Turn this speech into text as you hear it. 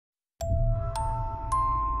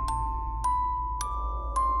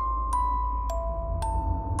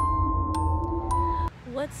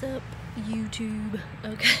What's up, YouTube?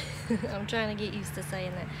 Okay, I'm trying to get used to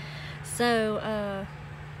saying that. So,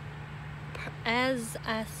 as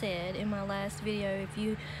I said in my last video, if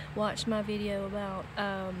you watched my video about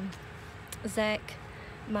my Zach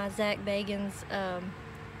Bagans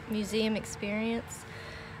museum experience,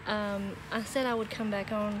 I said I would come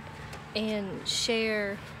back on and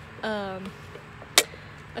share a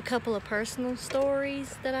couple of personal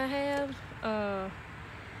stories that I have.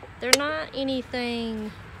 They're not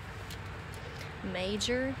anything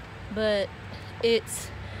major, but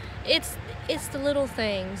it's the little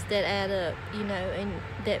things that add up, you know, and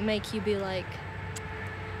that make you be like,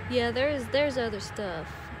 yeah, there's other stuff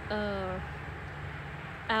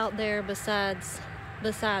out there besides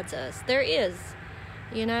us. There is,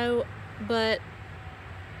 you know, but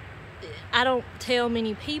I don't tell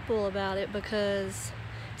many people about it because,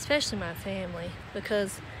 especially my family,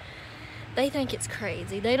 because they think it's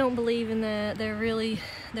crazy. They don't believe in that. They're really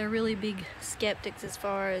big skeptics as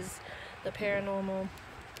far as the paranormal.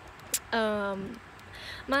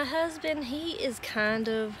 My husband, he is kind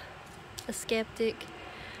of a skeptic.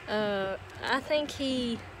 I think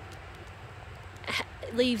he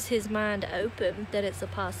leaves his mind open that it's a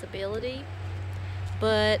possibility,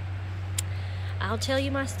 but I'll tell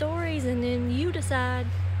you my stories and then you decide.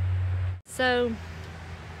 So,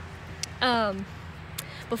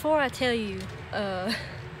 before I tell you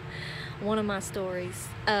one of my stories,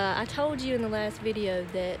 I told you in the last video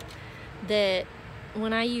that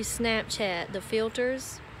when I use Snapchat, the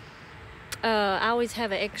filters, I always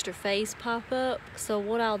have an extra face pop up. So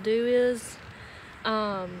what I'll do is,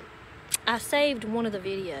 I saved one of the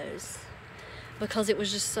videos because it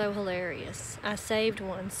was just so hilarious. I saved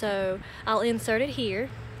one, so I'll insert it here.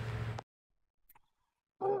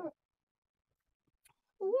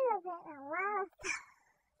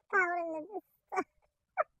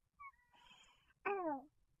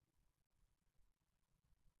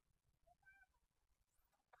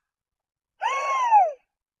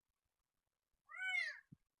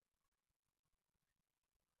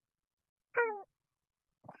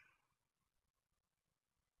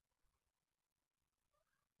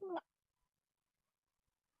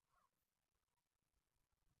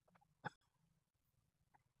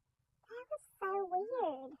 So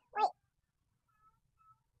weird. Wait.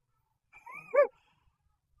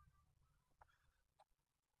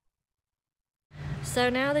 So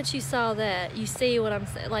now that you saw that, you see what I'm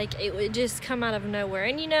saying. Like, it would just come out of nowhere.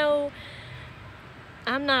 And you know,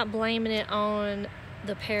 I'm not blaming it on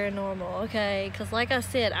the paranormal, okay? Because like I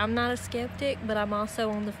said, I'm not a skeptic, but I'm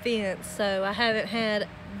also on the fence. So I haven't had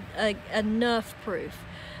enough proof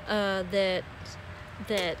that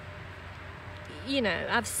you know,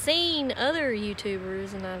 I've seen other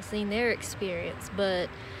YouTubers and I've seen their experience, but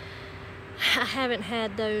I haven't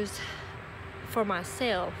had those for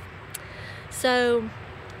myself. So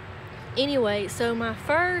anyway, so my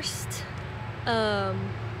first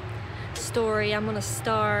story, I'm gonna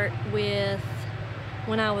start with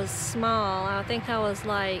when I was small. I think I was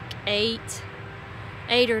like 8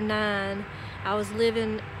 or 9. I was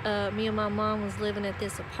living, me and my mom was living at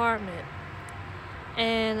this apartment,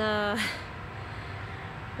 and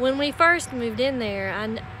when we first moved in there,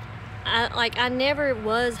 I never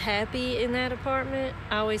was happy in that apartment.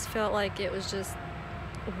 I always felt like it was just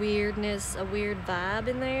weirdness, a weird vibe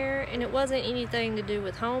in there, and it wasn't anything to do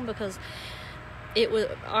with home, because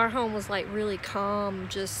our home was like really calm,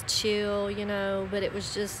 just chill, you know, but it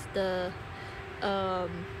was just the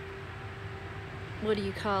what do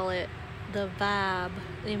you call it, the vibe,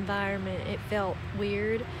 the environment, it felt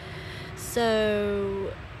weird.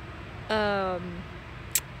 So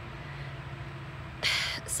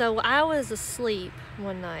so I was asleep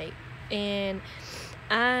one night, and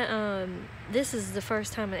this is the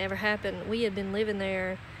first time it ever happened. We'd been living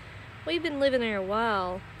there a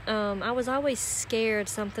while. I was always scared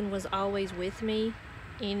something was always with me,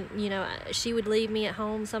 and you know, she would leave me at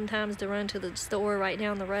home sometimes to run to the store right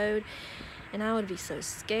down the road, and I would be so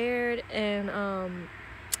scared. And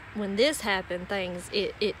when this happened,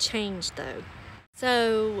 it changed though.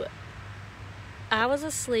 So I was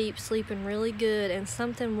asleep, sleeping really good, and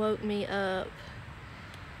something woke me up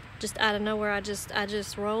just out of nowhere. I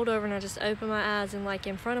just rolled over and I just opened my eyes, and like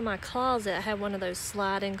in front of my closet, I had one of those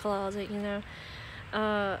sliding closet, you know.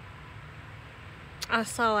 I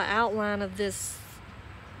saw an outline of this.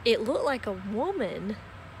 It looked like a woman.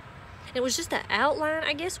 It was just an outline,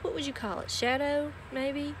 I guess. What would you call it? Shadow,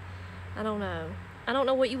 maybe? I don't know. I don't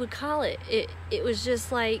know what you would call it. It was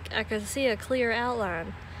just like I could see a clear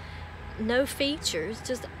outline. No features,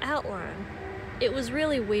 just outline. It was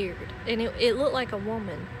really weird, and it looked like a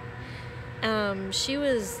woman. She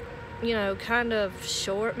was you know, kind of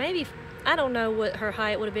short. Maybe, I don't know what her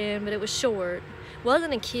height would have been, but it was short.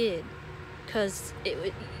 Wasn't a kid, because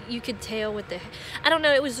you could tell with the, I don't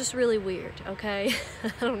know, it was just really weird, okay?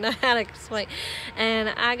 I don't know how to explain. And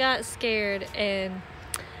I got scared, and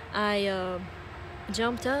I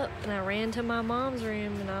jumped up, and I ran to my mom's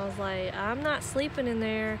room, and I was like, I'm not sleeping in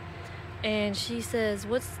there. And she says,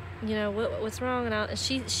 what's wrong? And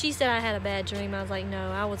she said I had a bad dream. I was like,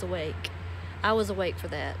 no, I was awake. I was awake for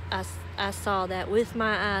that. I saw that with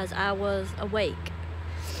my eyes. I was awake.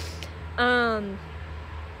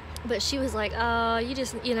 But she was like, oh, you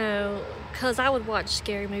just, because I would watch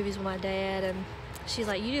scary movies with my dad, and she's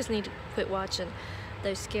like, you just need to quit watching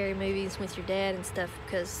those scary movies with your dad and stuff,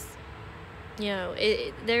 because,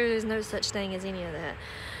 there is no such thing as any of that.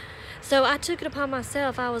 So I took it upon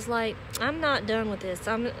myself. I was like, I'm not done with this.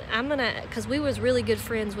 I'm gonna, because we was really good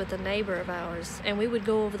friends with a neighbor of ours, and we would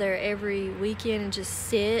go over there every weekend and just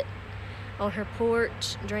sit on her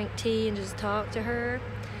porch, drink tea, and just talk to her.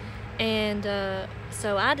 And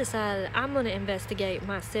so I decided I'm gonna investigate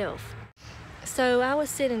myself. So I was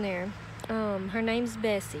sitting there. Her name's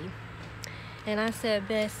Bessie, and I said,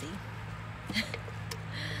 Bessie,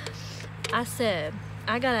 I said,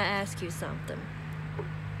 I gotta ask you something.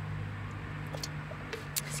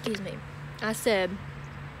 Excuse me. I said,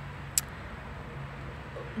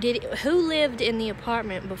 who lived in the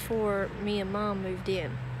apartment before me and Mom moved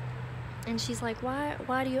in? And she's like,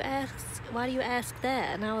 why do you ask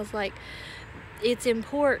that? And I was like, it's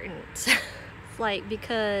important. It's like,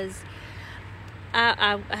 because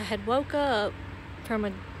I had woke up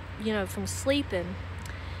from from sleeping,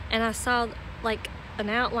 and I saw like an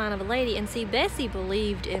outline of a lady. And see, Bessie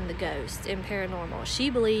believed in the ghosts and paranormal. She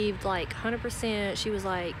believed like 100%. She was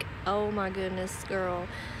like, oh my goodness, girl.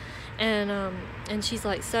 And she's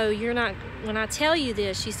like, so you're not, when I tell you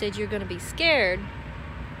this, she said, you're gonna be scared.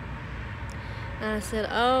 And I said,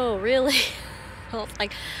 oh really? I was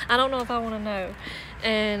like, I don't know if I want to know.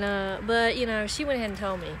 And but she went ahead and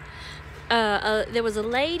told me. There was a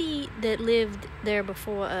lady that lived there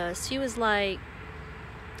before us. She was like,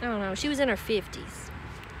 I don't know, she was in her 50s,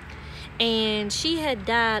 and she had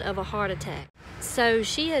died of a heart attack. So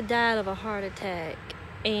she had died of a heart attack,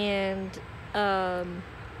 and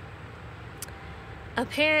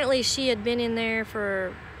apparently she had been in there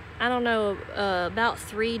for, I don't know, about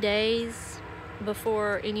 3 days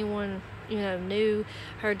before anyone knew.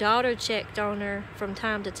 Her daughter checked on her from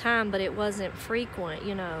time to time, but it wasn't frequent.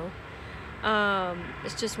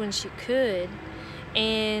 It's just when she could.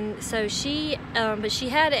 And so she, but she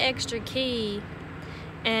had an extra key,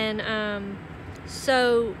 and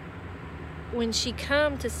so when she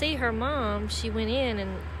come to see her mom, she went in,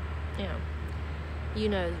 and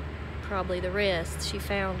probably the rest. She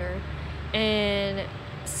found her, and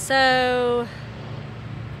so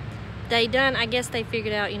I guess they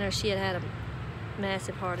figured out, she had a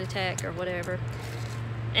massive heart attack or whatever,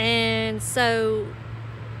 and so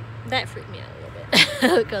that freaked me out a little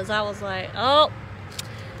bit because I was like, oh.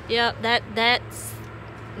 Yep, that's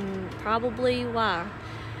probably why.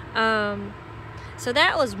 So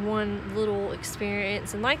that was one little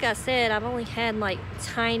experience. And like I said, I've only had like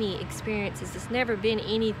tiny experiences. It's never been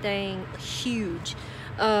anything huge.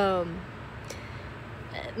 I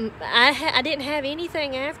didn't have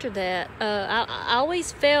anything after that. I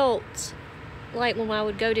always felt like when I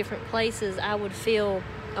would go different places, I would feel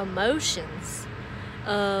emotions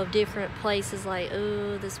of different places, like,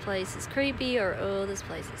 oh, this place is creepy, or oh, this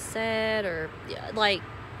place is sad, or like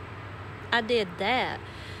I did that.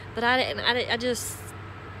 But I just,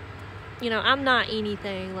 I'm not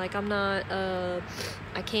anything. Like, I'm not I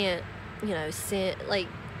can't like,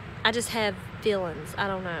 I just have feelings. I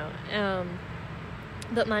don't know.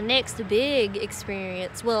 But my next big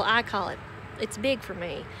experience, well, I call it, it's big for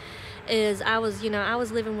me, is I was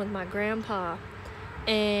living with my grandpa.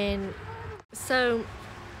 And so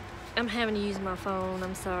I'm having to use my phone.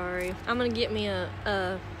 I'm sorry. I'm gonna get me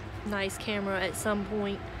a nice camera at some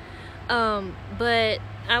point. But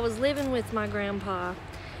I was living with my grandpa,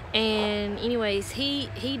 and anyways,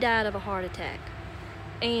 he died of a heart attack,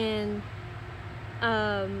 and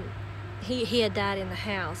he had died in the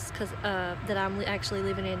house that I'm actually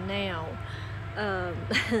living in now.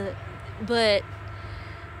 But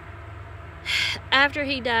after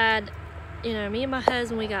he died, me and my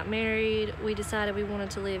husband, we got married. We decided we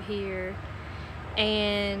wanted to live here,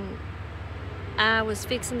 and I was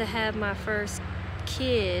fixing to have my first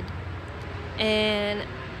kid, and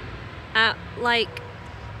like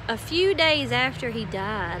a few days after he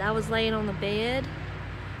died, I was laying on the bed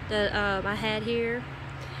that I had here,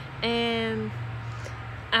 and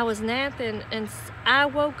I was napping, and I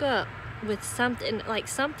woke up with something, like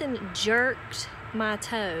something jerked my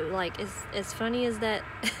toe. Like, as funny as that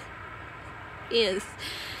is,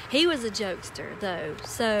 he was a jokester though,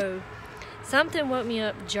 so something woke me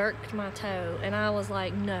up, jerked my toe, and I was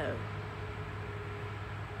like, no.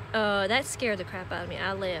 That scared the crap out of me.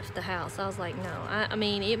 I left the house. I was like, no. I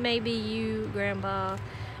mean, it may be you, Grandpa,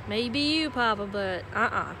 maybe you, Papa, but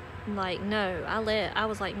like, no. I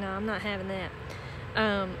was like, no, I'm not having that.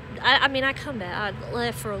 I mean, I come back. I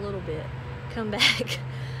left for a little bit, come back.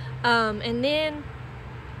 And then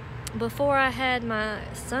before I had my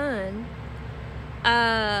son,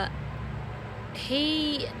 well,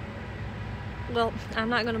 I'm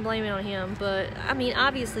not going to blame it on him, but I mean,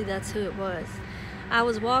 obviously that's who it was. I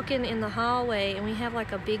was walking in the hallway, and we have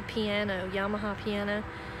like a big piano, Yamaha piano,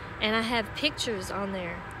 and I have pictures on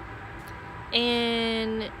there.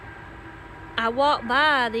 And I walked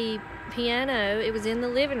by the piano. It was in the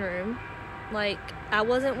living room. Like, I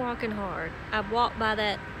wasn't walking hard. I walked by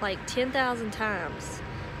that like 10,000 times.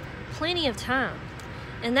 Plenty of time.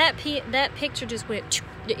 And that picture just went,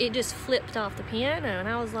 it just flipped off the piano, and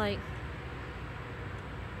I was like,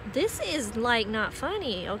 this is like not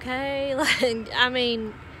funny, okay? Like, I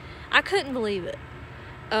mean, I couldn't believe it.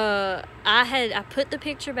 I put the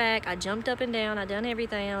picture back, I jumped up and down, I done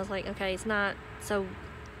everything. I was like, okay, it's not, so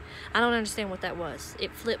I don't understand what that was.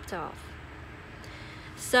 It flipped off.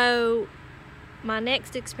 So my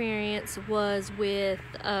next experience was with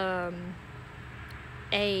a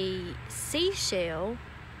seashell.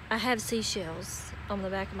 I have seashells on the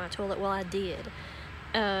back of my toilet. Well, I did,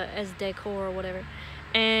 as decor or whatever.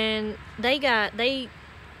 And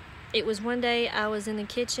it was one day I was in the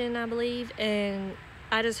kitchen, I believe, and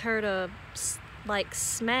I just heard a like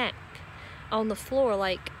smack on the floor,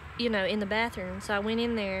 like, you know, in the bathroom. So I went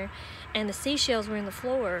in there, and the seashells were in the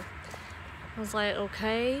floor. I was like,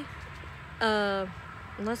 okay,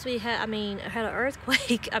 unless we had, had an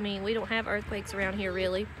earthquake. I mean, we don't have earthquakes around here,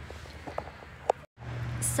 really.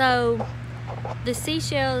 So the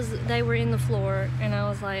seashells, they were in the floor, and I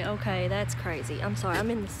was like, okay, that's crazy. I'm sorry,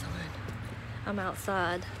 I'm in the sun. I'm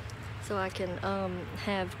outside, so I can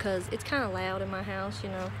because it's kind of loud in my house, you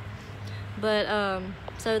know. But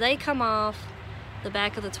so they come off the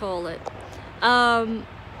back of the toilet.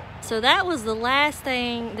 So that was the last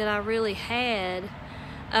thing that I really had.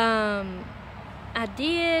 I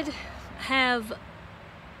did have.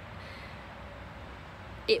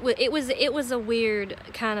 It was a weird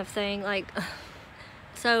kind of thing. Like,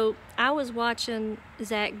 so I was watching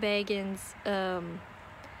Zach Bagans,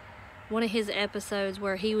 one of his episodes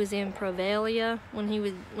where he was in Provalia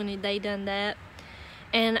when they done that,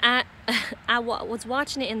 and I was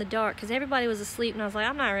watching it in the dark because everybody was asleep, and I was like,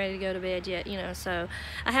 I'm not ready to go to bed yet, you know. So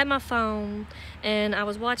I had my phone, and I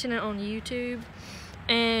was watching it on YouTube,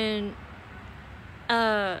 and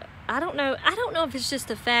I don't know if it's just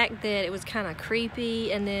the fact that it was kind of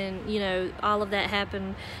creepy, and then, you know, all of that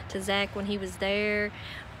happened to Zach when he was there,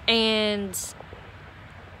 and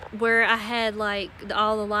where I had like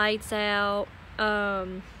all the lights out. I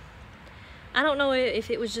don't know if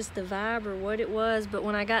it was just the vibe or what it was, but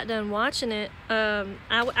when I got done watching it, I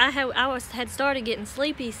had started getting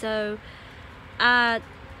sleepy, so I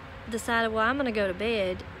decided, well, I'm gonna go to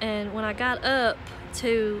bed. And when I got up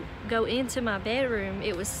to go into my bedroom,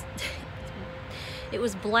 it was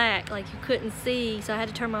black, like you couldn't see, so I had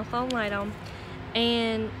to turn my phone light on,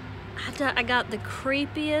 and I got the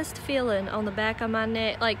creepiest feeling on the back of my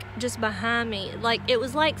neck, like just behind me. Like, it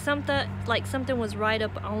was like something was right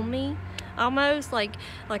up on me, almost like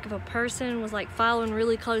if a person was like following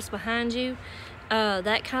really close behind you,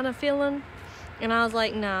 that kind of feeling. And I was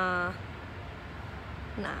like, nah,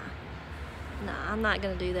 I'm not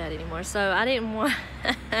gonna do that anymore. So I didn't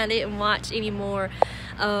watch any more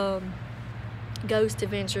Ghost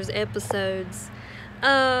Adventures episodes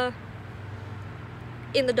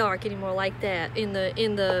in the dark anymore, like that, in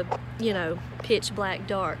the you know, pitch black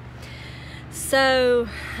dark. So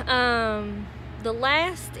the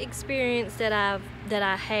last experience that I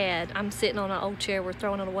had, I'm sitting on an old chair, we're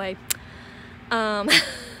throwing it away,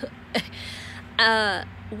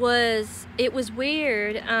 it was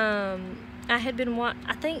weird. I had been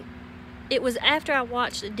I think it was after I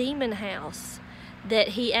watched Demon House that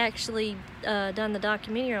he actually done the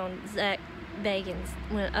documentary on Zach Bagans.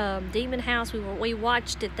 When Demon House, we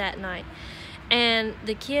watched it that night, and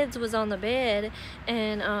the kids was on the bed,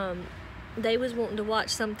 and they was wanting to watch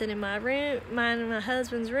something in my room, mine and my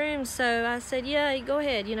husband's room. So I said, yeah, go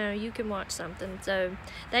ahead, you know, you can watch something. So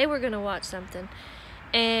they were gonna watch something,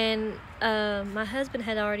 and my husband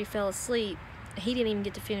had already fell asleep. He didn't even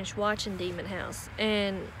get to finish watching Demon House.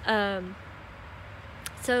 And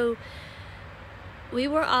so we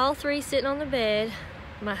were all three sitting on the bed.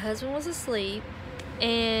 My husband was asleep,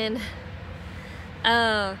 and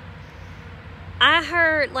I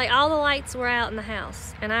heard, like, all the lights were out in the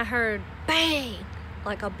house, and I heard bang,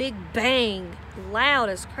 like a big bang, loud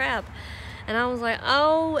as crap. And I was like,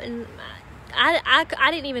 oh, and I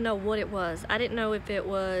didn't even know what it was. I didn't know if it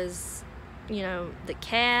was, you know, the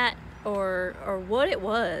cat or what it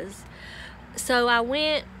was. So I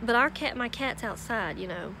went, but my cat's outside, you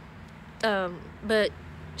know. But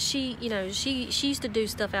she, you know, she used to do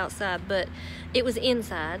stuff outside, but it was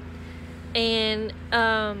inside. And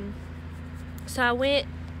so I went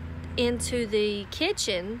into the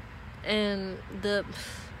kitchen, and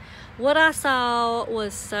what I saw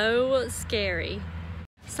was so scary.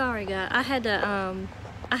 Sorry, guys. I had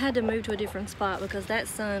to move to a different spot because that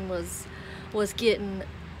sun was getting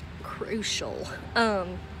crucial,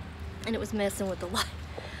 and it was messing with the light.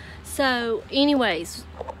 So, anyways,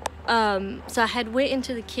 so I had went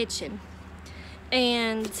into the kitchen,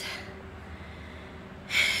 and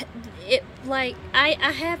it, like, I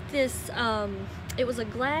have this, it was a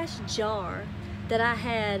glass jar that I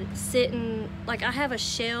had sitting, like, I have a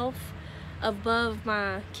shelf above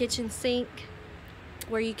my kitchen sink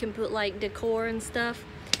where you can put, like, decor and stuff,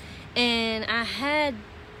 and I had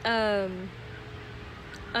a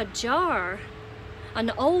jar,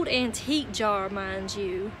 an old antique jar, mind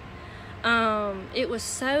you. It was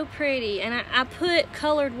so pretty, and I put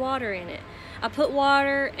colored water in it. I put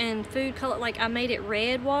water and food color, like, I made it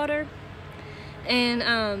red water,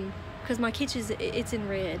 and because my kitchen, it's in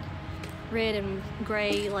red and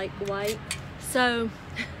gray, like white. So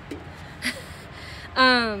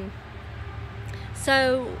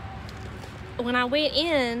so when I went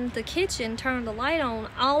in the kitchen, turned the light on,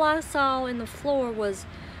 all I saw in the floor was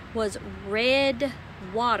red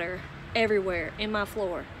water everywhere in my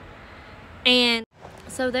floor. And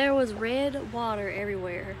so there was red water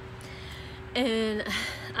everywhere, and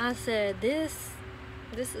I said, this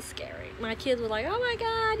is scary. My kids were like, oh my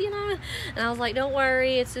God, you know, and I was like, don't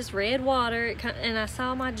worry, it's just red water. And I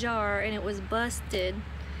saw my jar, and it was busted.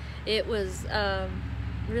 It was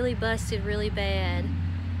really busted, really bad,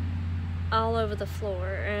 all over the floor,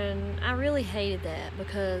 and I really hated that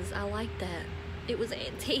because I liked that. It was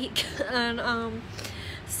antique. And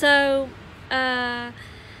so I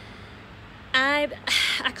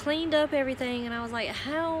cleaned up everything, and I was like,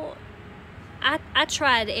 how I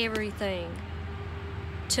tried everything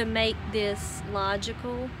to make this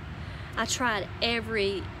logical. I tried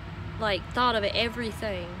thought of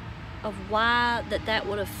everything of why that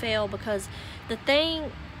would have failed, because the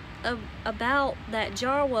thing about that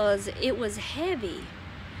jar was it was heavy,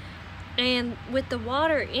 and with the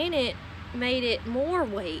water in it made it more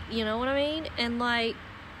weight, you know what I mean? And like,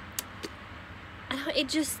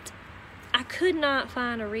 I could not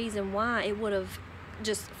find a reason why it would have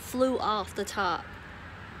just flew off the top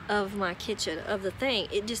of my kitchen, of the thing.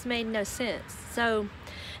 It just made no sense. So,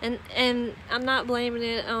 and I'm not blaming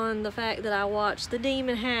it on the fact that I watched The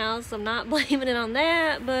Demon House. I'm not blaming it on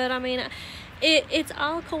that, but I mean, it's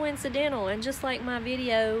all coincidental. And just like my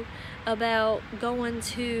video about going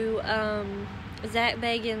to Zach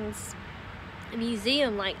Bagans'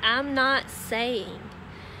 museum, like, I'm not saying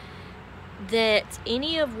that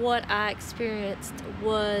any of what I experienced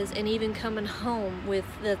was, and even coming home with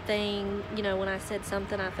the thing, you know, when I said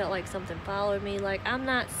something, I felt like something followed me. Like, I'm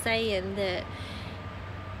not saying that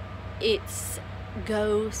it's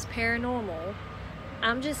ghosts, paranormal.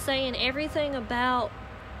 I'm just saying everything about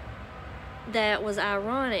that was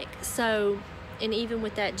ironic. So, and even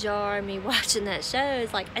with that jar and me watching that show,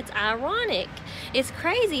 it's like, it's ironic. It's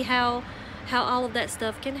crazy how all of that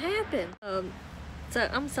stuff can happen. So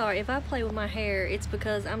I'm sorry if I play with my hair. It's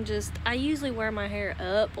because I usually wear my hair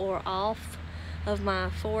up or off of my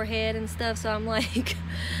forehead and stuff, so I'm like,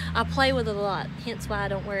 I play with it a lot, hence why I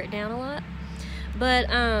don't wear it down a lot. But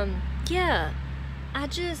yeah,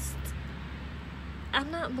 I'm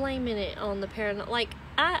not blaming it on the paranormal. Like,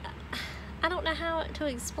 I don't know how to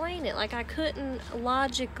explain it. Like, I couldn't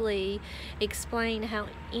logically explain how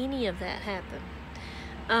any of that happened.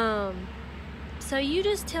 So you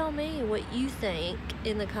just tell me what you think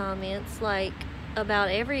in the comments, like, about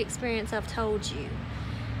every experience I've told you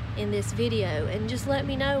in this video, and just let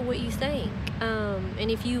me know what you think. And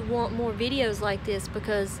if you want more videos like this,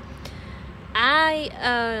 because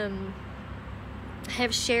I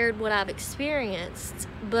have shared what I've experienced,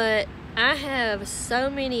 but I have so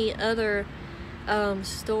many other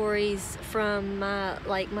stories from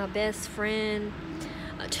my best friend.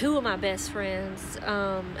 Two of my best friends,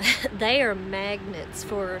 they are magnets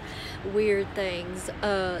for weird things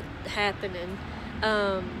happening.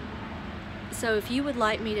 So if you would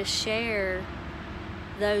like me to share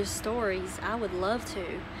those stories, I would love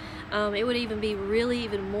to. It would even be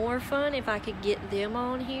even more fun if I could get them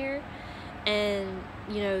on here and,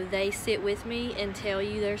 you know, they sit with me and tell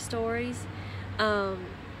you their stories,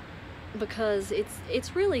 because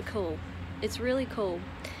it's really cool. It's really cool.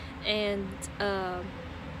 And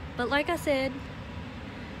but like I said,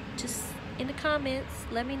 just in the comments,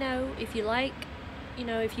 let me know if you like, you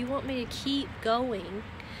know, if you want me to keep going.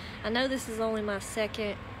 I know this is only my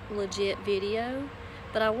second legit video,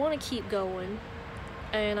 but I want to keep going,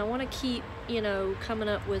 and I want to keep, you know, coming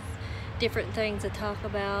up with different things to talk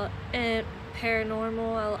about. And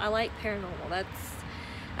paranormal, I like paranormal.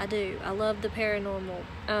 I do. I love the paranormal.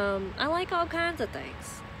 I like all kinds of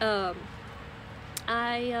things.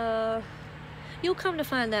 You'll come to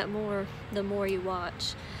find that more the more you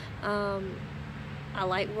watch. I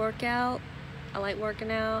like I like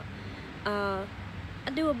working out. I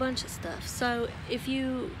do a bunch of stuff. So if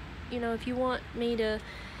you want me to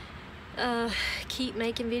keep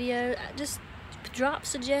making videos, just drop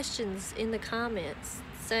suggestions in the comments.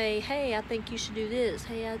 Say, hey, I think you should do this.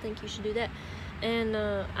 Hey, I think you should do that. And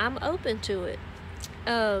I'm open to it.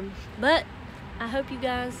 But I hope you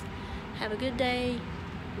guys have a good day.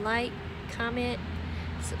 Like, comment,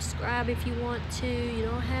 subscribe if you want to. You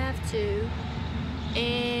don't have to.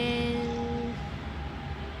 And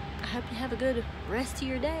I hope you have a good rest of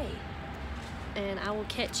your day. And I will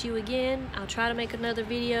catch you again. I'll try to make another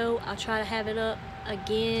video. I'll try to have it up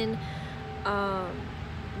again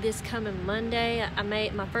this coming Monday.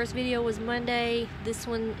 My first video was Monday. This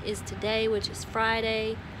one is today, which is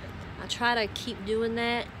Friday. I try to keep doing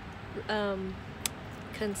that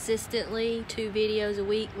consistently, 2 videos a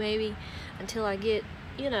week maybe, until I get,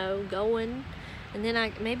 you know, going. And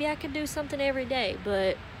then maybe I could do something every day.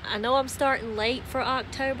 But I know I'm starting late for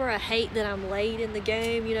October. I hate that I'm late in the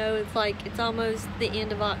game, you know. It's like it's almost the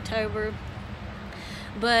end of October.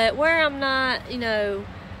 But where I'm not, you know,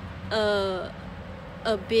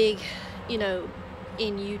 a big, you know,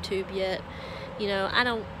 in YouTube yet, you know,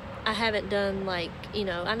 I haven't done, like, you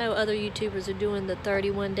know, I know other YouTubers are doing the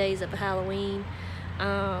 31 days of Halloween.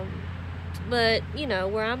 But, you know,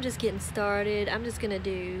 where I'm just getting started, I'm just gonna do,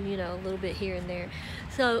 you know, a little bit here and there.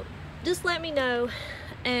 So just let me know,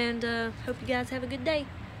 and hope you guys have a good day.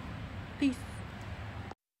 Peace.